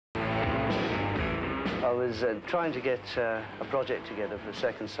I was trying to get a project together for a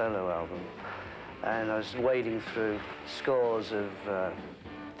second solo album, and I was wading through scores of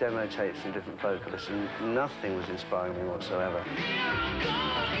demo tapes from different vocalists, and nothing was inspiring me whatsoever.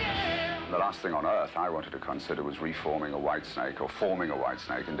 The last thing on earth I wanted to consider was reforming a Whitesnake or forming a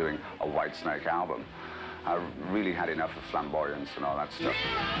Whitesnake and doing a Whitesnake album. I really had enough of flamboyance and all that stuff.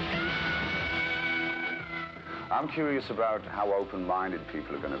 I'm curious about how open-minded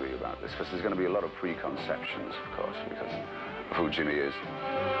people are going to be about this, because there's going to be a lot of preconceptions, of course, because of who Jimmy is.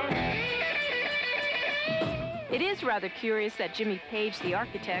 It is rather curious that Jimmy Page, the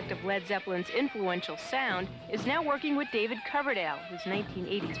architect of Led Zeppelin's influential sound, is now working with David Coverdale, whose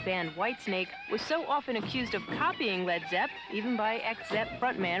 1980s band Whitesnake was so often accused of copying Led Zepp, even by ex-Zepp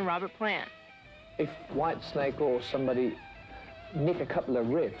frontman Robert Plant. If Whitesnake or somebody nick a couple of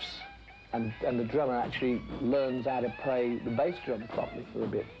riffs and the drummer actually learns how to play the bass drum properly for a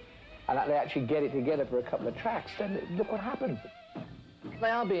bit, and they actually get it together for a couple of tracks, then look what happens. They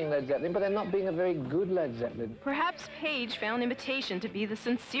are being Led Zeppelin, but they're not being a very good Led Zeppelin. Perhaps Page found imitation to be the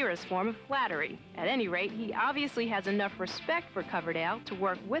sincerest form of flattery. At any rate, he obviously has enough respect for Coverdale to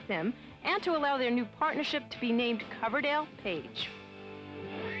work with him and to allow their new partnership to be named Coverdale-Page.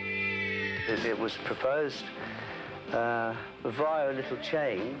 It was proposed via a little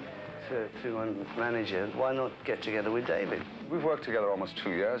chain through my manager. Why not get together with David? We've worked together almost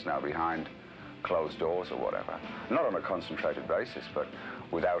 2 years now behind closed doors or whatever. Not on a concentrated basis, but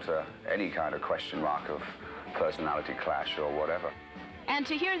without any kind of question mark of personality clash or whatever. And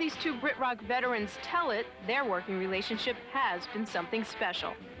to hear these two Brit rock veterans tell it, their working relationship has been something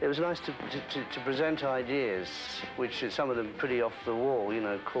special. It was nice to present ideas, which some of them pretty off the wall, you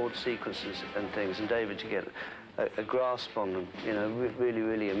know, chord sequences and things, and David to get a grasp on them, you know,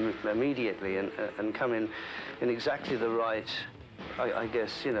 really immediately, and come in exactly the right, I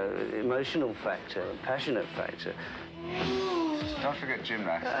guess, you know, emotional factor, passionate factor. Don't forget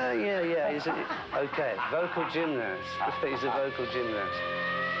gymnast. Yeah, he's okay, vocal gymnast. He's a vocal gymnast.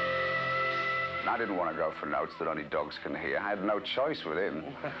 I didn't want to go for notes that only dogs can hear. I had no choice with him.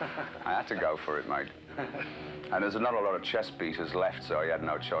 I had to go for it, mate. And there's not a lot of chest beaters left, so he had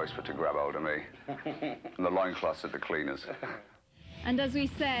no choice but to grab hold of me. And the loincloths at the cleaners. And as we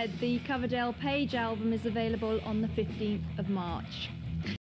said, the Coverdale-Page album is available on the 15th of March.